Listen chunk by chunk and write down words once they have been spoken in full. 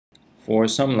For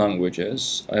some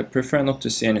languages, I prefer not to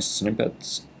see any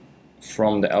snippets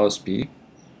from the LSP.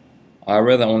 I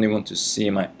rather only want to see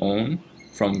my own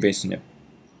from vsnip.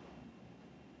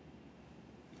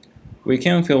 We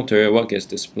can filter what gets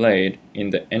displayed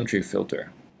in the entry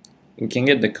filter. We can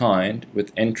get the kind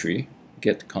with entry,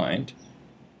 get kind.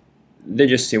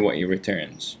 Let's just see what it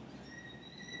returns.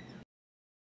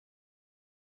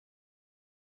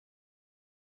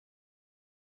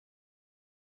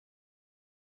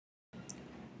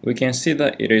 We can see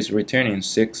that it is returning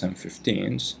 6 and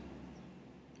 15s.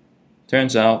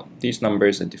 Turns out these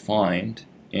numbers are defined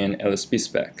in LSP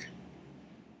spec.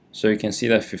 So you can see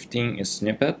that 15 is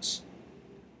snippets,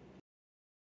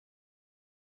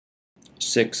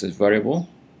 6 is variable.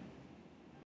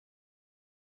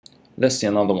 Let's see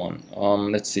another one.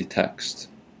 Let's see text.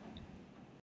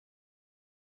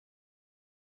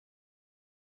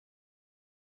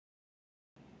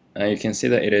 You can see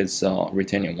that it is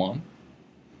returning 1.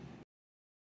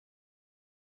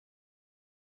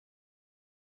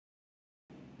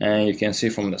 And you can see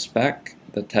from the spec,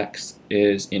 the text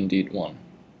is indeed 1.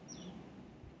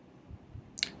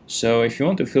 So if you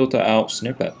want to filter out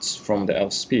snippets from the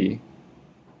LSP,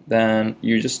 then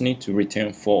you just need to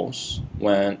return false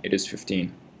when it is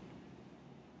 15.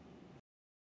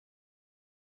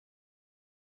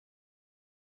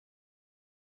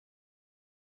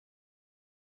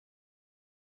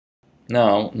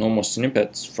 Now, no more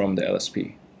snippets from the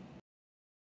LSP.